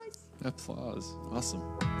Applause. Awesome.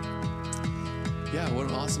 Yeah, what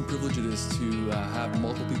an awesome privilege it is to have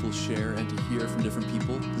multiple people share and to hear from different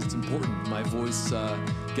people, because it's important. My voice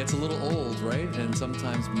gets a little old, right? And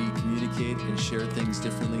sometimes we communicate and share things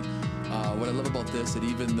differently. What I love about this, that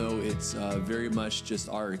even though it's very much just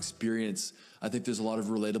our experience, I think there's a lot of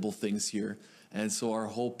relatable things here. And so our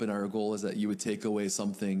hope and our goal is that you would take away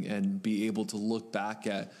something and be able to look back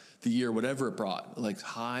at the year, whatever it brought, like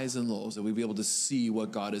highs and lows, that we'd be able to see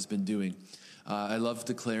what God has been doing. I love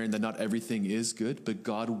declaring that not everything is good, but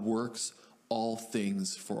God works all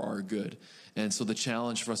things for our good. And so the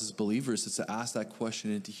challenge for us as believers is to ask that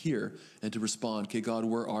question and to hear and to respond, okay, God,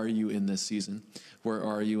 where are you in this season? Where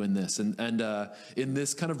are you in this? And in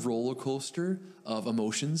this kind of roller coaster of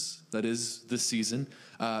emotions that is this season,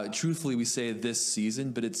 truthfully, we say this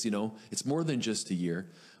season, but it's, it's more than just a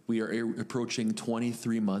year. We are approaching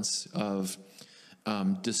 23 months of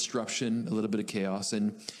disruption, a little bit of chaos.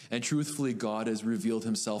 And truthfully, God has revealed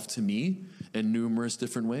himself to me in numerous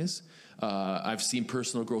different ways. I've seen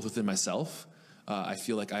personal growth within myself. I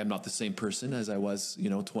feel like I am not the same person as I was,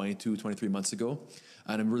 22, 23 months ago.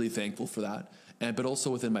 And I'm really thankful for that. But also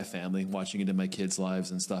within my family, watching it in my kids'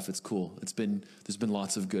 lives and stuff. It's cool. There's been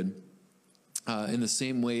lots of good. In the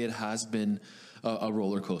same way, it has been a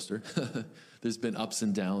roller coaster. There's been ups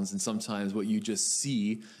and downs, and sometimes what you just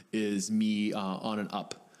see is me on an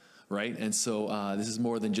up, right? And so this is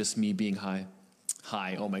more than just me being high.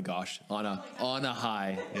 Oh my gosh, on a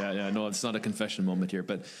high. Yeah, no, it's not a confession moment here,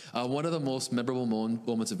 but one of the most memorable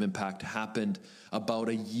moments of impact happened about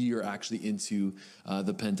a year actually into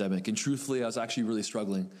the pandemic. And truthfully, I was actually really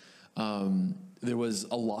struggling. There was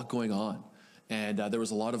a lot going on, and there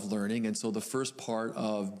was a lot of learning. And so the first part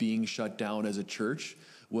of being shut down as a church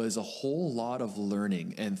was a whole lot of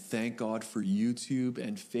learning, and thank God for YouTube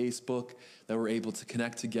and Facebook that we're able to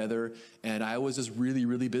connect together. And I was just really,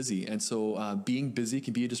 really busy. And so being busy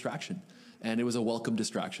can be a distraction. And it was a welcome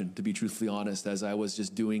distraction, to be truthfully honest, as I was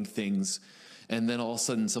just doing things. And then all of a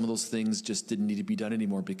sudden, some of those things just didn't need to be done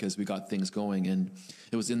anymore because we got things going. And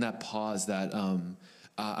it was in that pause that,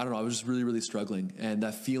 I don't know, I was just really, really struggling. And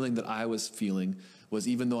that feeling that I was feeling was,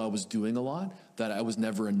 even though I was doing a lot, that I was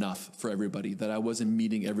never enough for everybody, that I wasn't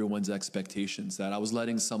meeting everyone's expectations, that I was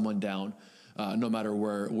letting someone down no matter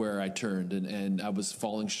where I turned. And I was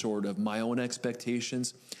falling short of my own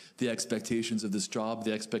expectations, the expectations of this job,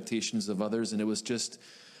 the expectations of others. And it was just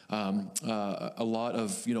a lot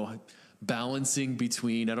of, balancing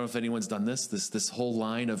between, I don't know if anyone's done this whole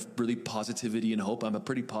line of really positivity and hope. I'm a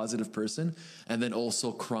pretty positive person. And then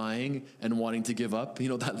also crying and wanting to give up,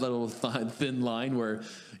 that little thin line where,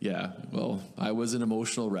 I was an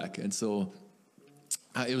emotional wreck. And so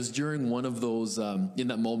it was during one of those, in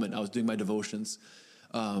that moment, I was doing my devotions.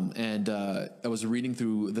 And I was reading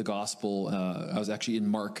through the gospel. I was actually in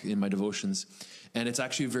Mark in my devotions. And it's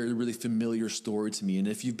actually a very, really familiar story to me. And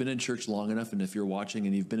if you've been in church long enough, and if you're watching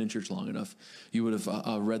and you've been in church long enough, you would have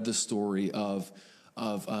read the story of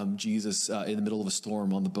Jesus in the middle of a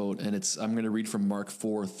storm on the boat. And I'm going to read from Mark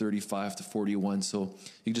 4:35-41. So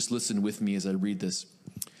you can just listen with me as I read this.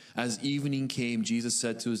 As evening came, Jesus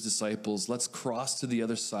said to his disciples, "Let's cross to the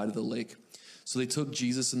other side of the lake." So they took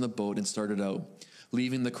Jesus in the boat and started out,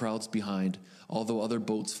 leaving the crowds behind, although other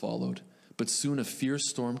boats followed. But soon a fierce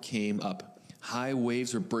storm came up. High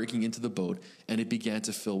waves were breaking into the boat, and it began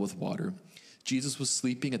to fill with water. Jesus was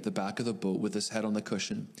sleeping at the back of the boat with his head on the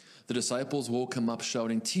cushion. The disciples woke him up,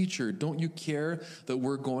 shouting, "Teacher, don't you care that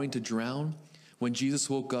we're going to drown?" When Jesus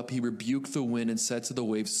woke up, he rebuked the wind and said to the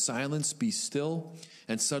waves, "Silence, be still."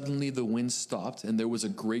 And suddenly the wind stopped, and there was a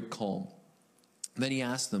great calm. Then he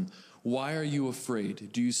asked them, "Why are you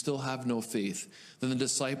afraid? Do you still have no faith?" Then the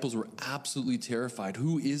disciples were absolutely terrified.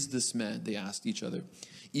 "Who is this man?" they asked each other.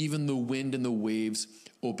 "Even the wind and the waves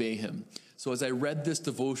obey him." So as I read this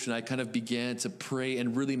devotion, I kind of began to pray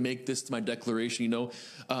and really make this my declaration,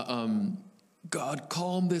 God,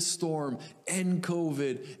 calm this storm, end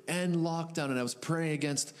COVID, end lockdown. And I was praying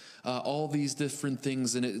against all these different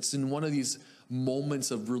things. And it's in one of these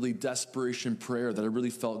moments of really desperation prayer that I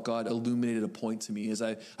really felt God illuminated a point to me. As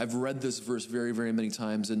I've read this verse very, very many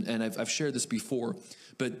times, and I've shared this before,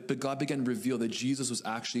 but God began to reveal that Jesus was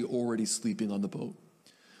actually already sleeping on the boat,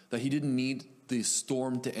 that he didn't need the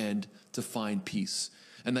storm to end to find peace.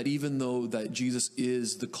 And that even though that Jesus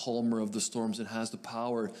is the calmer of the storms and has the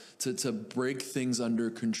power to break things under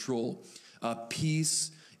control,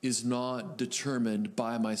 peace is not determined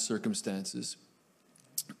by my circumstances.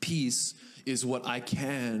 Peace is what I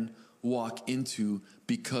can walk into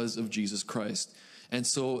because of Jesus Christ. And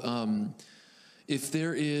so If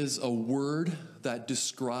there is a word that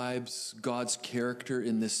describes God's character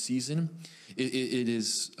in this season, it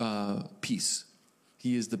is peace.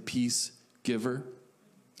 He is the peace giver.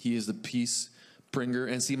 He is the peace bringer.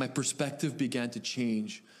 And see, my perspective began to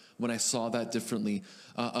change when I saw that differently.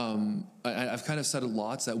 I've kind of said it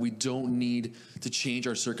lots that we don't need to change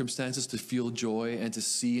our circumstances to feel joy and to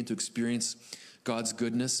see and to experience God's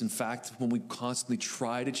goodness. In fact, when we constantly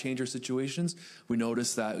try to change our situations, we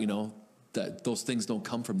notice that, that those things don't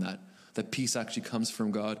come from that peace actually comes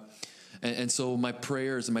from God. And so my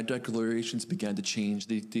prayers and my declarations began to change.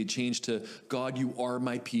 They changed to, God, you are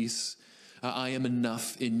my peace. I am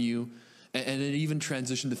enough in you. And it even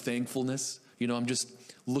transitioned to thankfulness. I'm just,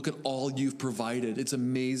 look at all you've provided. It's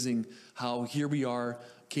amazing how here we are.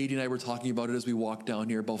 Katie and I were talking about it as we walked down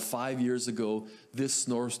here. About 5 years ago, this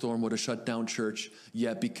snowstorm would have shut down church.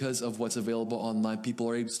 Yet because of what's available online, people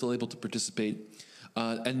are still able to participate.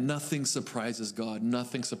 And nothing surprises God.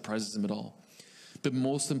 Nothing surprises him at all. But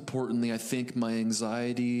most importantly, I think my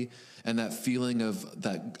anxiety and that feeling of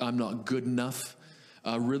that I'm not good enough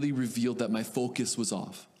really revealed that my focus was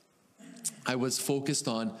off. I was focused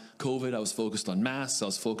on COVID. I was focused on masks. I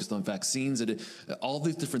was focused on vaccines. And all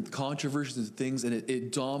these different controversies and things. And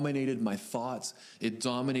it dominated my thoughts. It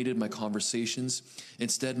dominated my conversations.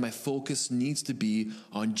 Instead, my focus needs to be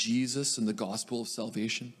on Jesus and the gospel of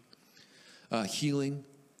salvation, healing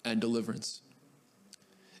and deliverance.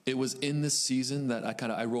 It was in this season that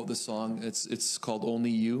I wrote this song. It's called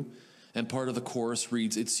Only You. And part of the chorus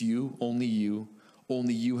reads, it's you, only you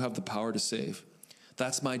have the power to save.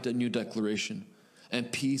 That's my new declaration.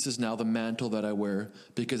 And peace is now the mantle that I wear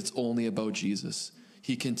because it's only about Jesus.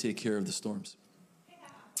 He can take care of the storms.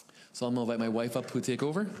 So I'm going to invite my wife up to take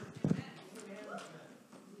over. I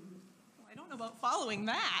don't know about following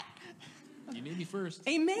that. You made me first.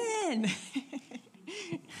 Amen.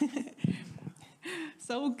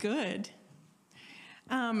 So good.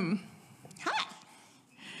 Hi.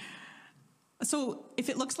 So if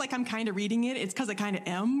it looks like I'm kind of reading it, it's because I kind of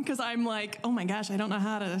am, because I'm like, oh my gosh, I don't know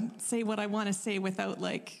how to say what I want to say without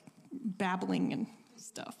like babbling and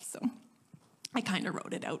stuff. So I kind of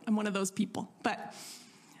wrote it out. I'm one of those people. But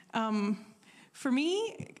for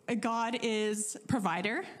me, God is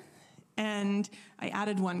provider. And I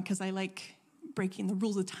added one because I like breaking the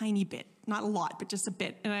rules a tiny bit. Not a lot, but just a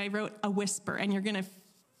bit. And I wrote a whisper, and you're going to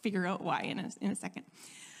figure out why in a second.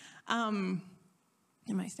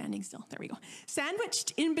 Am I standing still? There we go.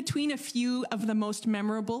 Sandwiched in between a few of the most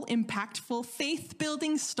memorable, impactful,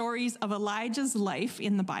 faith-building stories of Elijah's life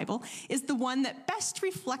in the Bible is the one that best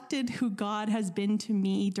reflected who God has been to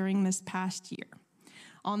me during this past year.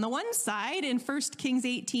 On the one side, in 1 Kings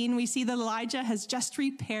 18, we see that Elijah has just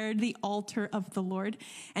repaired the altar of the Lord,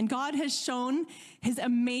 and God has shown his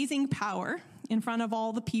amazing power in front of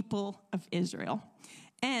all the people of Israel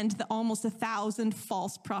and the almost 1,000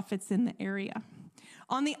 false prophets in the area.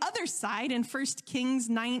 On the other side, in 1 Kings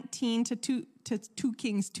 19 to 2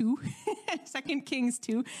 Kings 2, 2 Kings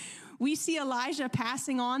 2, we see Elijah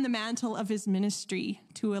passing on the mantle of his ministry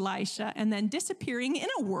to Elisha and then disappearing in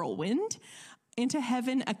a whirlwind into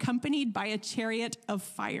heaven, accompanied by a chariot of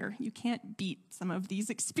fire. You can't beat some of these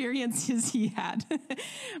experiences he had.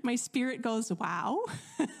 My spirit goes, wow.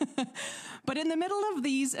 But in the middle of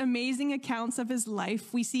these amazing accounts of his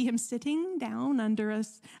life, we see him sitting down under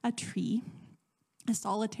a tree, a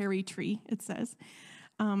solitary tree, it says,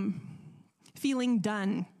 feeling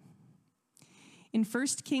done. In 1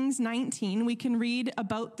 Kings 19, we can read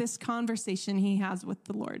about this conversation he has with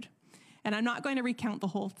the Lord. And I'm not going to recount the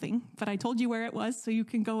whole thing, but I told you where it was, so you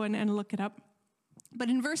can go in and look it up.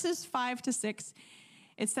 But in verses 5 to 6,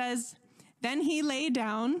 it says, "Then he lay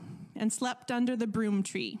down and slept under the broom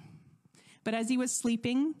tree. But as he was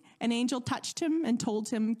sleeping, an angel touched him and told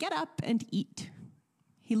him, 'Get up and eat.'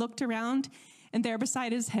 He looked around, and there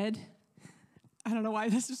beside his head," I don't know why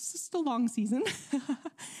this is just a long season,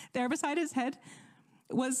 "there beside his head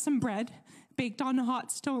was some bread baked on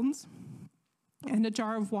hot stones and a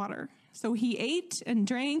jar of water. So he ate and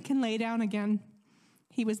drank and lay down again.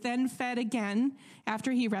 He was then fed again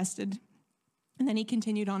after he rested, and then he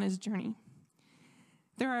continued on his journey."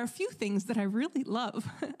 There are a few things that I really love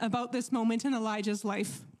about this moment in Elijah's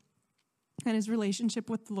life and his relationship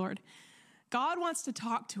with the Lord. God wants to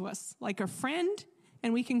talk to us like a friend,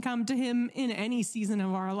 and we can come to him in any season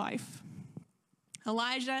of our life.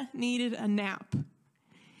 Elijah needed a nap.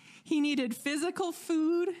 He needed physical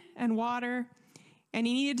food and water, and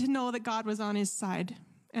he needed to know that God was on his side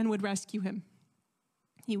and would rescue him.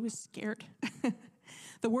 He was scared.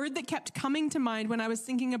 The word that kept coming to mind when I was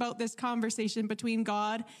thinking about this conversation between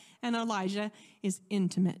God and Elijah is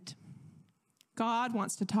intimate. God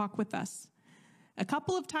wants to talk with us. A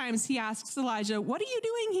couple of times he asks Elijah, "What are you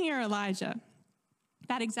doing here, Elijah?"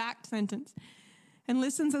 That exact sentence. And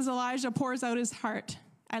listens as Elijah pours out his heart.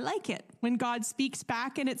 I like it when God speaks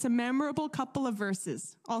back, and it's a memorable couple of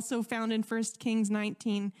verses, also found in 1 Kings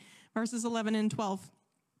 19, verses 11 and 12.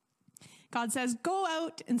 God says, "Go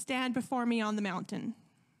out and stand before me on the mountain."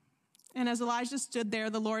 And as Elijah stood there,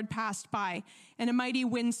 the Lord passed by, and a mighty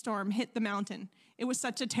windstorm hit the mountain. It was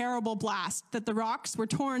such a terrible blast that the rocks were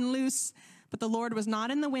torn loose, but the Lord was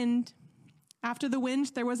not in the wind. After the wind,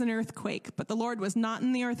 there was an earthquake, but the Lord was not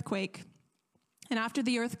in the earthquake. And after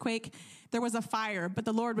the earthquake, there was a fire, but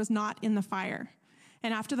the Lord was not in the fire.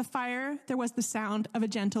 And after the fire, there was the sound of a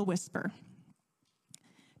gentle whisper.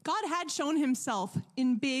 God had shown himself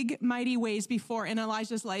in big, mighty ways before in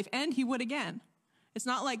Elijah's life, and he would again. It's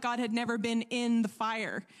not like God had never been in the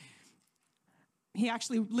fire. He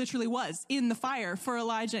actually literally was in the fire for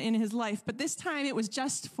Elijah in his life, but this time it was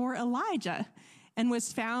just for Elijah and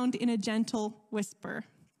was found in a gentle whisper,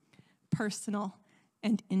 personal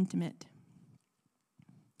and intimate.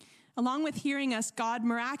 Along with hearing us, God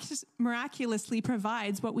miraculously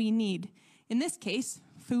provides what we need. In this case,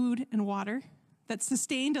 food and water that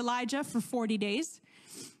sustained Elijah for 40 days.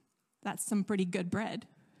 That's some pretty good bread.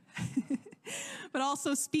 But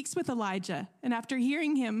also speaks with Elijah, and after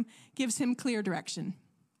hearing him, gives him clear direction.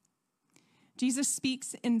 Jesus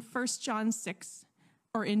speaks in John 6,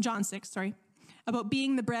 about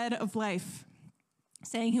being the bread of life,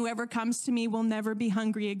 saying, "Whoever comes to me will never be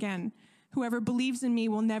hungry again. Whoever believes in me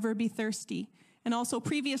will never be thirsty." And also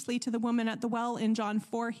previously to the woman at the well in John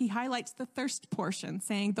 4, he highlights the thirst portion,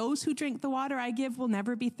 saying, "Those who drink the water I give will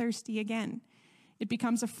never be thirsty again." It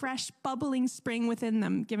becomes a fresh, bubbling spring within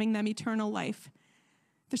them, giving them eternal life.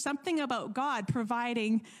 There's something about God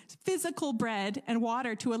providing physical bread and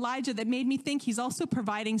water to Elijah that made me think he's also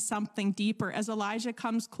providing something deeper. As Elijah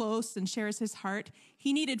comes close and shares his heart,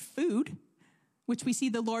 he needed food, which we see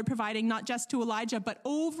the Lord providing not just to Elijah, but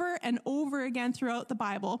over and over again throughout the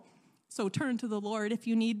Bible. So turn to the Lord if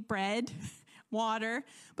you need bread, water,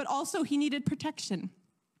 but also he needed protection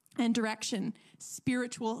and direction,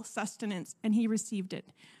 spiritual sustenance, and he received it.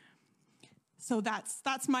 So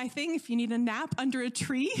that's my thing. If you need a nap under a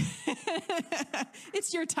tree,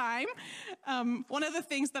 it's your time. One of the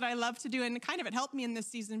things that I love to do, and kind of it helped me in this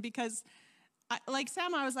season because like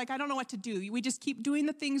Sam, I was like, I don't know what to do. We just keep doing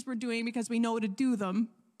the things we're doing because we know to do them.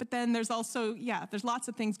 But then there's also, there's lots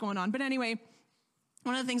of things going on. But anyway,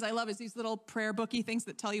 one of the things I love is these little prayer booky things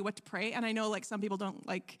that tell you what to pray. And I know like some people don't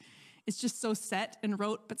like, it's just so set and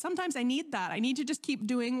rote. But sometimes I need that. I need to just keep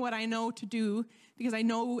doing what I know to do because I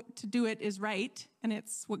know to do it is right. And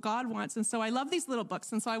it's what God wants. And so I love these little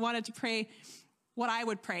books. And so I wanted to pray what I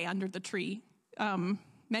would pray under the tree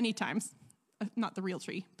many times. Not the real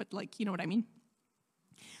tree, but like, you know what I mean?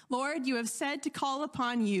 Lord, you have said to call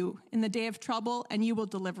upon you in the day of trouble, and you will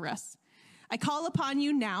deliver us. I call upon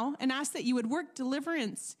you now and ask that you would work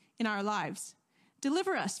deliverance in our lives.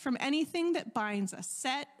 Deliver us from anything that binds us.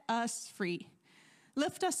 Set us free.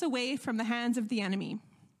 Lift us away from the hands of the enemy.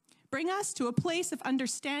 Bring us to a place of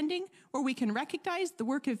understanding where we can recognize the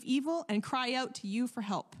work of evil and cry out to you for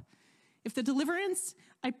help. If the deliverance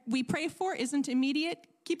we pray for isn't immediate,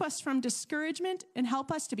 keep us from discouragement and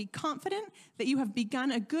help us to be confident that you have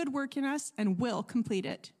begun a good work in us and will complete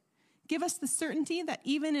it. Give us the certainty that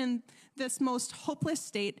even in this most hopeless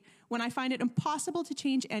state, when I find it impossible to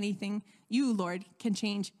change anything, you, Lord, can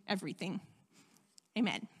change everything.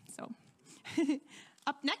 Amen. So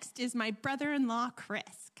up next is my brother-in-law,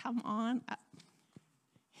 Chris. Come on up.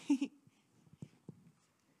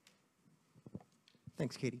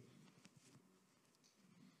 Thanks, Katie.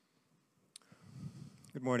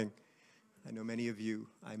 Good morning. I know many of you.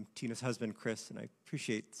 I'm Tina's husband, Chris, and I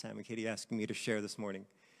appreciate Sam and Katie asking me to share this morning.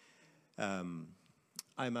 I'm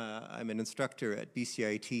an instructor at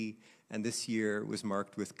BCIT, and this year was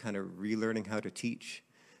marked with kind of relearning how to teach.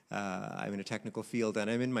 I'm in a technical field,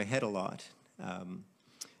 and I'm in my head a lot.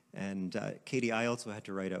 Katie, I also had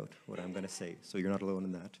to write out what I'm going to say, so you're not alone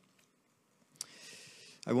in that.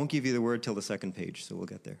 I won't give you the word till the second page, so we'll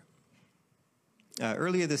get there.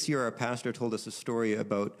 Earlier this year, our pastor told us a story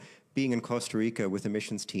about being in Costa Rica with a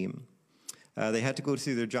missions team. They had to go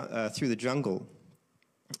through the jungle,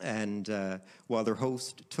 and while their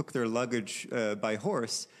host took their luggage by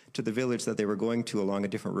horse to the village that they were going to along a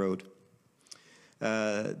different road.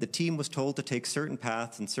 The team was told to take certain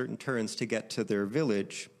paths and certain turns to get to their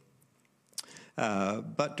village,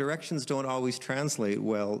 but directions don't always translate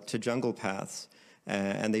well to jungle paths.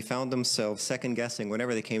 And they found themselves second-guessing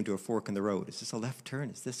whenever they came to a fork in the road. Is this a left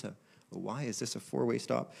turn? Is this a Y? Is this a four-way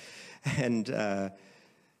stop? And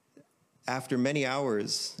after many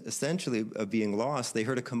hours, essentially, of being lost, they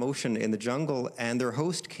heard a commotion in the jungle, and their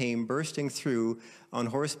host came bursting through on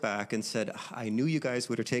horseback and said, I knew you guys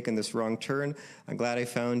would have taken this wrong turn. I'm glad I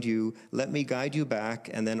found you. Let me guide you back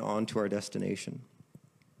and then on to our destination.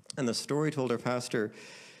 And the story told our pastor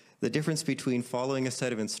the difference between following a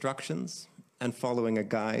set of instructions and following a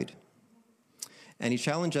guide. And he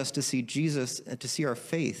challenged us to see Jesus and to see our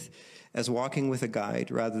faith as walking with a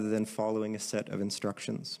guide rather than following a set of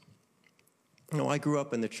instructions. You know, I grew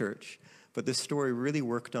up in the church, but this story really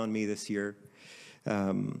worked on me this year.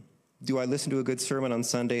 Do I listen to a good sermon on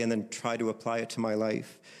Sunday and then try to apply it to my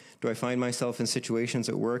life? Do I find myself in situations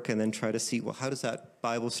at work and then try to see, well, how does that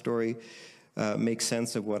Bible story make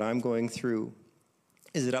sense of what I'm going through?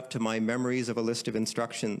 Is it up to my memories of a list of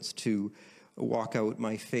instructions to walk out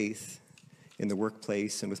my faith in the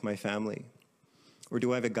workplace and with my family? Or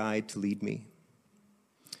do I have a guide to lead me?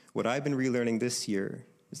 What I've been relearning this year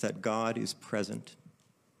is that God is present.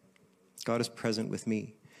 God is present with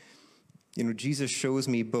me. You know, Jesus shows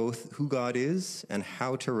me both who God is and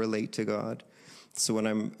how to relate to God. So when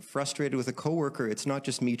I'm frustrated with a coworker, it's not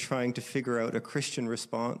just me trying to figure out a Christian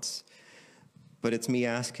response, but it's me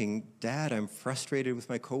asking, Dad, I'm frustrated with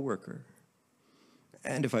my coworker.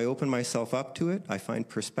 And if I open myself up to it, I find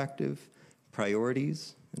perspective,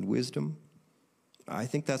 priorities, and wisdom. I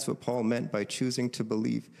think that's what Paul meant by choosing to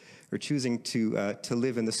believe, or choosing to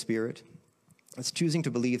live in the Spirit. It's choosing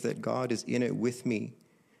to believe that God is in it with me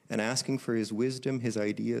and asking for his wisdom, his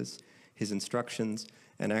ideas, his instructions,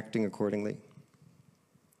 and acting accordingly.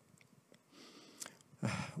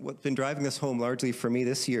 What's been driving this home largely for me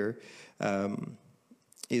this year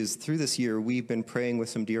is through this year, we've been praying with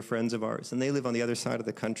some dear friends of ours, and they live on the other side of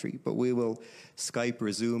the country, but we will Skype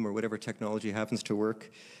or Zoom or whatever technology happens to work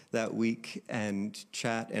that week and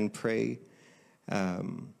chat and pray.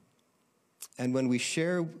 And when we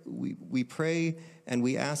share, we pray and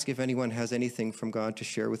we ask if anyone has anything from God to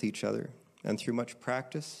share with each other. And through much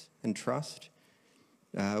practice and trust,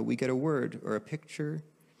 we get a word or a picture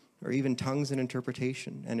or even tongues and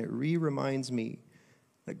interpretation. And it reminds me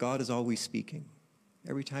that God is always speaking.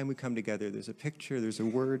 Every time we come together, there's a picture, there's a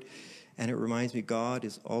word, and it reminds me God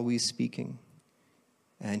is always speaking.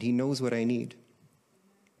 And he knows what I need.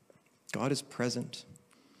 God is present.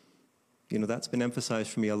 You know, that's been emphasized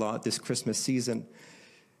for me a lot this Christmas season.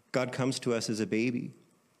 God comes to us as a baby,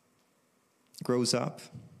 grows up,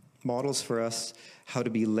 models for us how to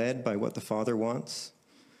be led by what the Father wants.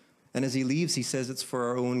 And as he leaves, he says it's for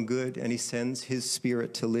our own good, and he sends his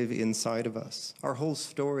Spirit to live inside of us. Our whole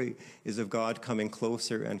story is of God coming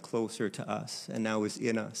closer and closer to us, and now is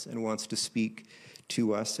in us and wants to speak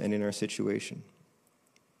to us and in our situation.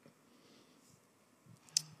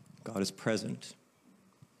 God is present.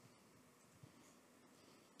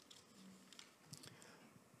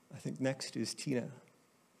 I think next is Tina,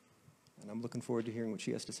 and I'm looking forward to hearing what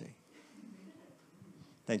she has to say.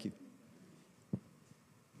 Thank you.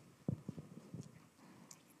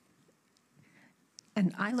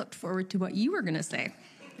 And I looked forward to what you were going to say.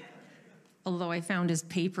 Although I found his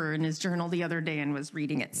paper in his journal the other day and was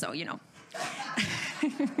reading it, so, you know.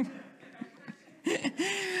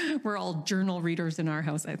 We're all journal readers in our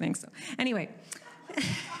house, I think so. Anyway.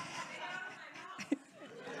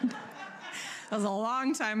 That was a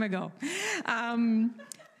long time ago.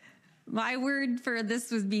 My word for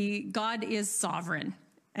this would be God is sovereign.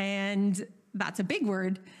 And that's a big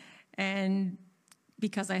word. And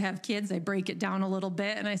because I have kids, I break it down a little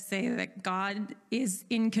bit and I say that God is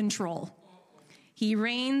in control. He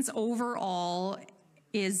reigns over all,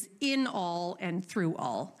 is in all, and through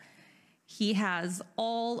all. He has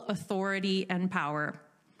all authority and power.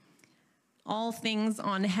 All things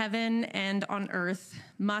on heaven and on earth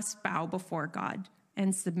must bow before God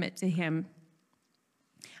and submit to him.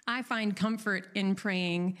 I find comfort in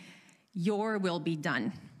praying, your will be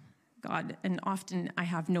done, God, and often I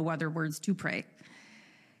have no other words to pray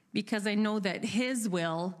because I know that his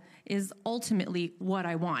will is ultimately what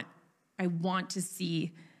I want. I want to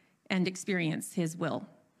see and experience his will,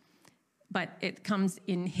 but it comes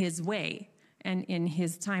in his way and in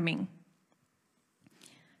his timing.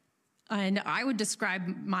 And I would describe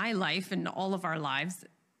my life and all of our lives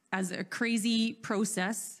as a crazy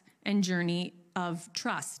process and journey of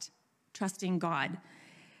trusting God.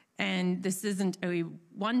 And this isn't a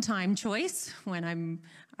one-time choice. When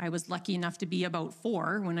I was lucky enough to be about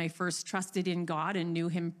 4 when I first trusted in God and knew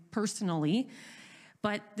him personally.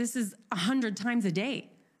 But this is 100 times a day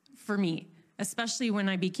for me, especially when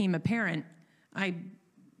I became a parent. I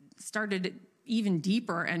started even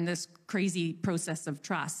deeper in this crazy process of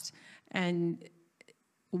trust. And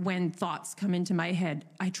when thoughts come into my head,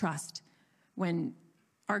 I trust. When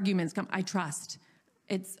arguments come, I trust.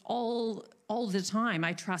 It's all the time.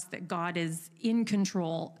 I trust that God is in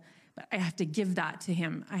control, but I have to give that to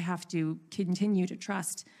him. I have to continue to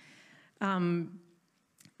trust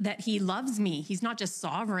that he loves me. He's not just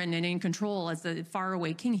sovereign and in control as a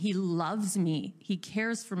faraway king. He loves me. He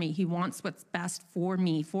cares for me. He wants what's best for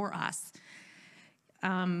me, for us.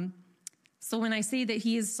 So when I say that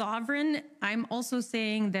he is sovereign, I'm also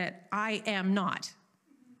saying that I am not.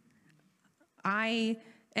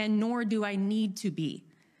 And nor do I need to be.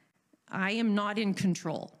 I am not in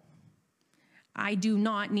control. I do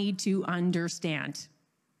not need to understand.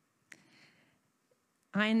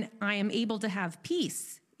 I am able to have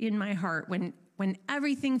peace in my heart when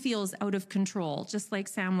everything feels out of control, just like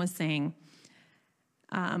Sam was saying.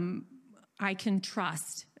 I can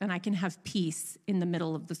trust and I can have peace in the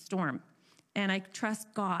middle of the storm. And I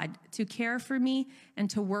trust God to care for me and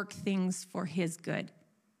to work things for his good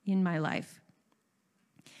in my life.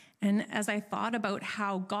 And as I thought about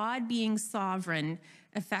how God being sovereign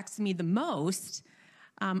affects me the most,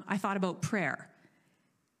 I thought about prayer.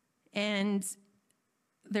 And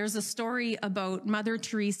there's a story about Mother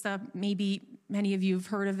Teresa. Maybe many of you have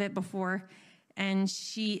heard of it before. And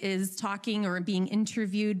she is talking or being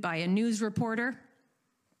interviewed by a news reporter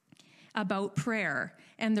about prayer.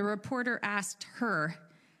 And the reporter asked her,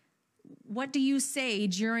 "What do you say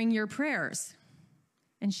during your prayers?"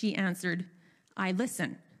 And she answered, "I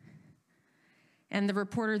listen." And the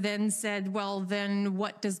reporter then said, "Well, then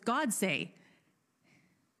what does God say?"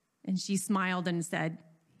 And she smiled and said,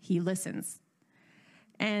 "He listens."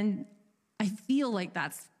 And I feel like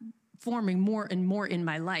that's forming more and more in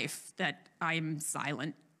my life, that I'm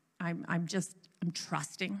silent. I'm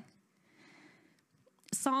trusting.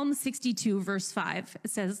 Psalm 62, verse 5, it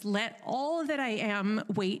says, "Let all that I am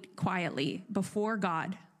wait quietly before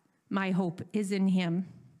God. My hope is in him."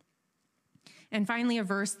 And finally, a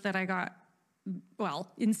verse that I got,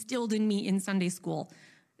 instilled in me in Sunday school,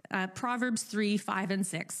 Proverbs 3, 5, and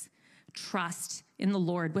 6. "Trust in the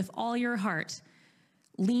Lord with all your heart.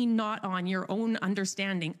 Lean not on your own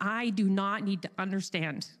understanding." I do not need to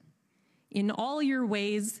understand. "In all your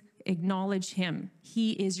ways, acknowledge him.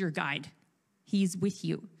 He is your guide. He's with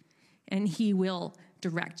you, and he will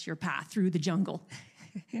direct your path through the jungle."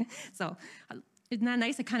 So isn't that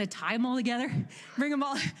nice? I kind of tie them all together, bring them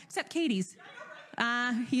all, except Katie's.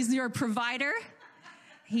 He's your provider.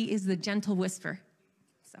 He is the gentle whisper.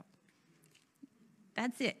 So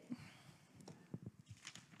that's it.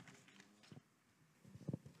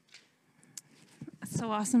 So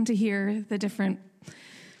awesome to hear the different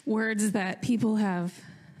words that people have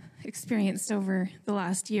experienced over the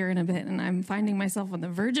last year and a bit, and I'm finding myself on the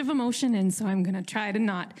verge of emotion, and so I'm going to try to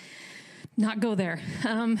not go there.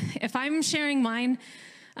 If I'm sharing mine,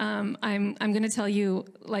 I'm going to tell you,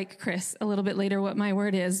 like Chris, a little bit later what my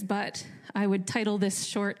word is, but I would title this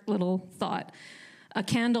short little thought, "A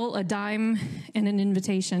Candle, a Dime, and an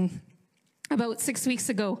Invitation." About 6 weeks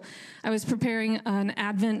ago, I was preparing an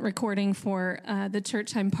Advent recording for the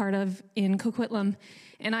church I'm part of in Coquitlam,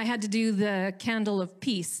 and I had to do the Candle of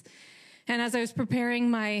Peace. And as I was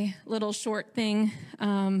preparing my little short thing,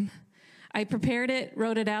 I prepared it,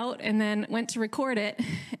 wrote it out, and then went to record it,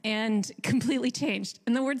 and completely changed.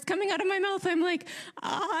 And the words coming out of my mouth, I'm like,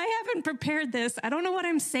 I haven't prepared this. I don't know what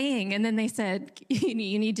I'm saying. And then they said, you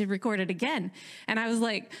need to record it again. And I was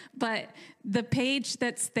like, but the page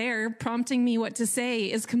that's there prompting me what to say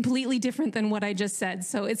is completely different than what I just said.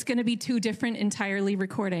 So it's going to be two different entirely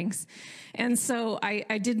recordings. And so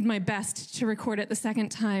I did my best to record it the second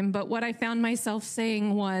time. But what I found myself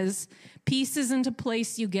saying was, peace isn't a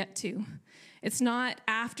place you get to. It's not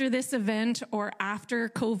after this event or after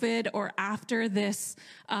COVID or after this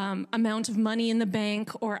amount of money in the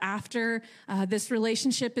bank or after this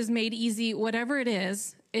relationship is made easy, whatever it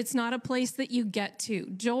is, it's not a place that you get to.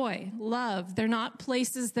 Joy, love, they're not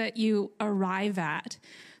places that you arrive at.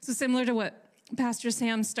 So similar to what Pastor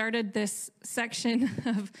Sam started this section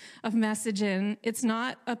of message in, it's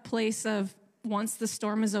not a place of once the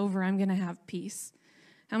storm is over, I'm going to have peace.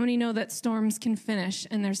 How many know that storms can finish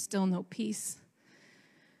and there's still no peace?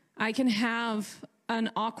 I can have an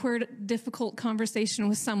awkward, difficult conversation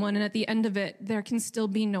with someone, and at the end of it, there can still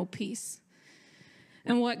be no peace.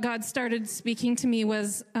 And what God started speaking to me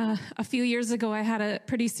was a few years ago, I had a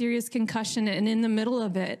pretty serious concussion, and in the middle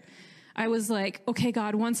of it, I was like, okay,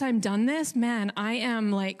 God, once I'm done this, man, I am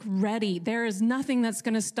like ready. There is nothing that's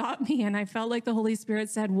going to stop me. And I felt like the Holy Spirit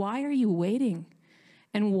said, why are you waiting?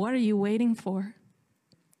 And what are you waiting for?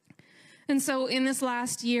 And so in this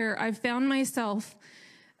last year, I've found myself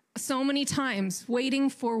so many times waiting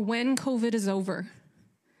for when COVID is over,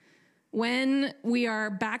 when we are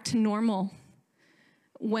back to normal,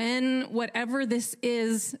 when whatever this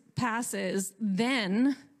is passes,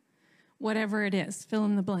 then whatever it is, fill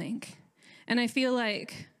in the blank. And I feel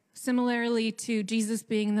like similarly to Jesus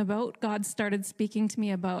being in the boat, God started speaking to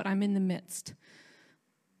me about I'm in the midst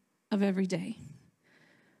of every day.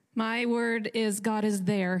 My word is God is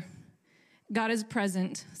there. God is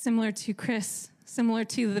present, similar to Chris, similar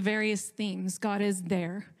to the various themes. God is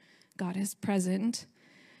there. God is present.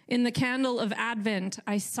 In the candle of Advent,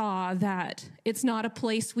 I saw that it's not a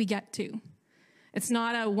place we get to. It's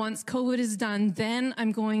not a once COVID is done, then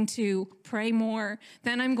I'm going to pray more,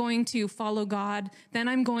 then I'm going to follow God, then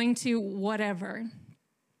I'm going to whatever.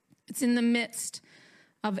 It's in the midst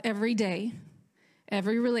of every day,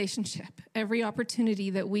 every relationship, every opportunity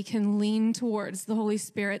that we can lean towards the Holy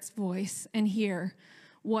Spirit's voice and hear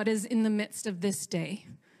what is in the midst of this day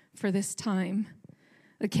for this time.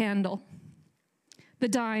 The candle, the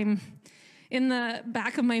dime. In the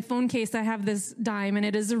back of my phone case, I have this dime, and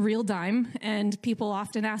it is a real dime, and people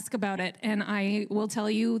often ask about it, and I will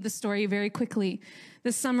tell you the story very quickly.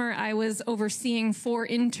 This summer, I was overseeing 4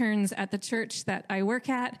 interns at the church that I work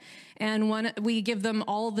at, and we give them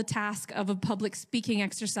all the task of a public speaking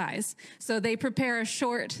exercise. So they prepare a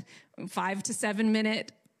short 5 to 7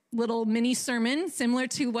 minute little mini sermon, similar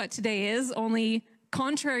to what today is, only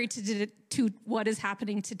contrary to what is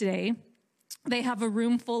happening today. They have a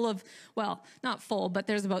room full of, well, not full, but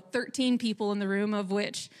there's about 13 people in the room, of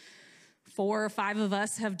which 4 or 5 of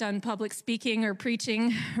us have done public speaking or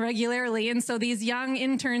preaching regularly. And so these young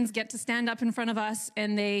interns get to stand up in front of us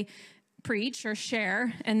and they preach or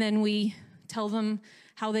share, and then we tell them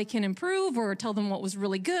how they can improve or tell them what was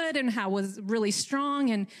really good and how was really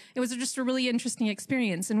strong. And it was just a really interesting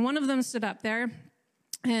experience. And one of them stood up there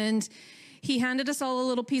and he handed us all a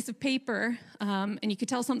little piece of paper, and you could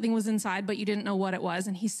tell something was inside, but you didn't know what it was.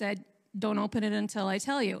 And he said, don't open it until I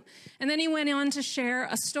tell you. And then he went on to share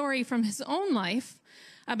a story from his own life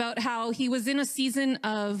about how he was in a season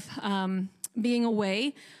of being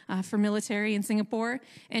away for military in Singapore.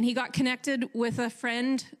 And he got connected with a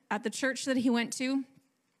friend at the church that he went to.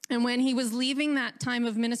 And when he was leaving that time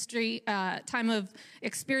of ministry, time of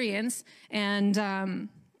experience, and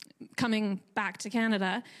coming back to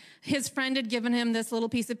Canada, his friend had given him this little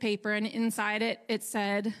piece of paper, and inside it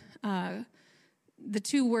said the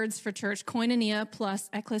 2 words for church, koinonia plus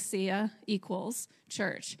ecclesia equals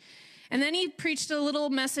church. And then he preached a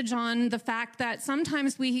little message on the fact that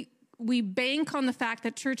sometimes we bank on the fact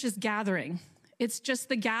that church is gathering. It's just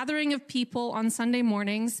the gathering of people on Sunday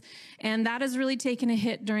mornings, and that has really taken a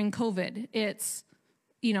hit during COVID. It's,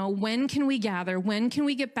 when can we gather? When can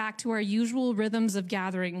we get back to our usual rhythms of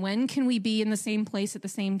gathering? When can we be in the same place at the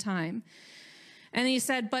same time? And he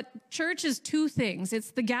said, but church is 2 things.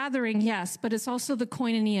 It's the gathering, yes, but it's also the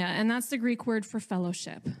koinonia, and that's the Greek word for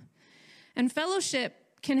fellowship. And fellowship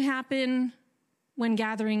can happen when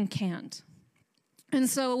gathering can't. And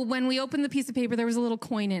so when we opened the piece of paper, there was a little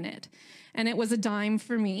coin in it, and it was a dime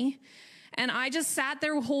for me. And I just sat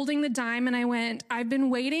there holding the dime, and I went, I've been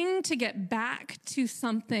waiting to get back to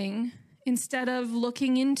something instead of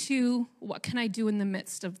looking into what can I do in the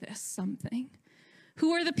midst of this something.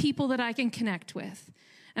 Who are the people that I can connect with?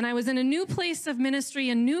 And I was in a new place of ministry,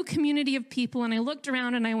 a new community of people, and I looked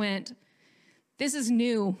around and I went, this is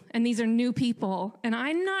new, and these are new people, and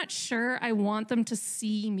I'm not sure I want them to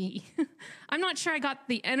see me. I'm not sure I got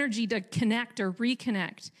the energy to connect or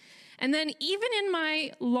reconnect. And then even in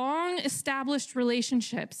my long-established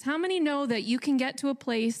relationships, how many know that you can get to a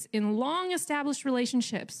place in long-established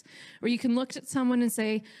relationships where you can look at someone and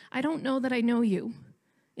say, I don't know that I know you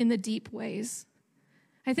in the deep ways.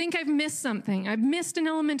 I think I've missed something. I've missed an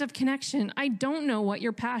element of connection. I don't know what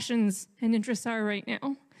your passions and interests are right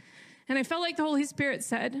now. And I felt like the Holy Spirit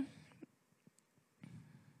said,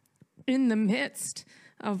 in the midst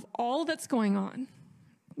of all that's going on,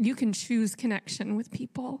 you can choose connection with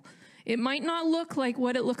people. It might not look like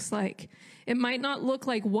what it looks like. It might not look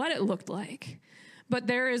like what it looked like. But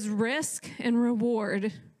there is risk and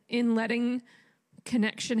reward in letting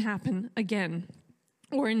connection happen again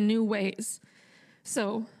or in new ways.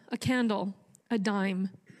 So a candle, a dime,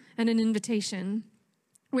 and an invitation.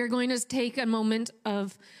 We're going to take a moment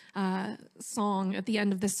of song at the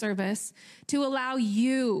end of this service to allow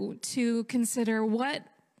you to consider what,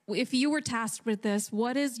 if you were tasked with this,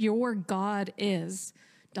 what is your God is, ...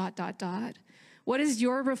 What is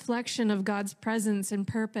your reflection of God's presence and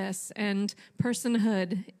purpose and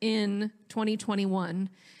personhood in 2021?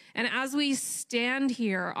 And as we stand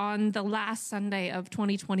here on the last Sunday of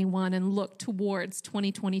 2021 and look towards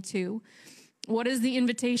 2022, what is the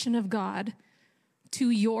invitation of God to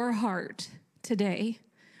your heart today?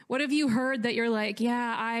 What have you heard that you're like,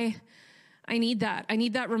 yeah, I I need that. I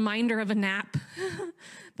need that reminder of a nap,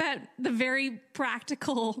 that the very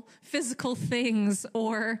practical physical things,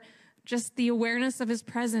 or just the awareness of his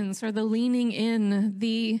presence, or the leaning in,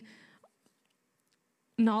 the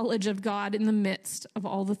knowledge of God in the midst of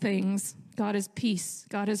all the things. God is peace.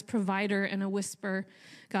 God is provider in a whisper.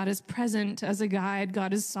 God is present as a guide.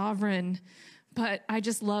 God is sovereign. But I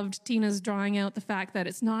just loved Tina's drawing out the fact that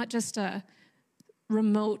it's not just a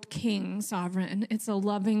remote king sovereign. It's a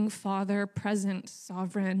loving father, present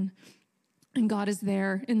sovereign. And God is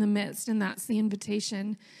there in the midst. And that's the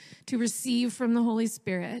invitation to receive from the Holy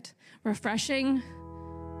Spirit refreshing,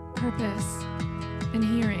 purpose, and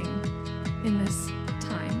hearing in this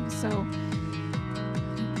time. So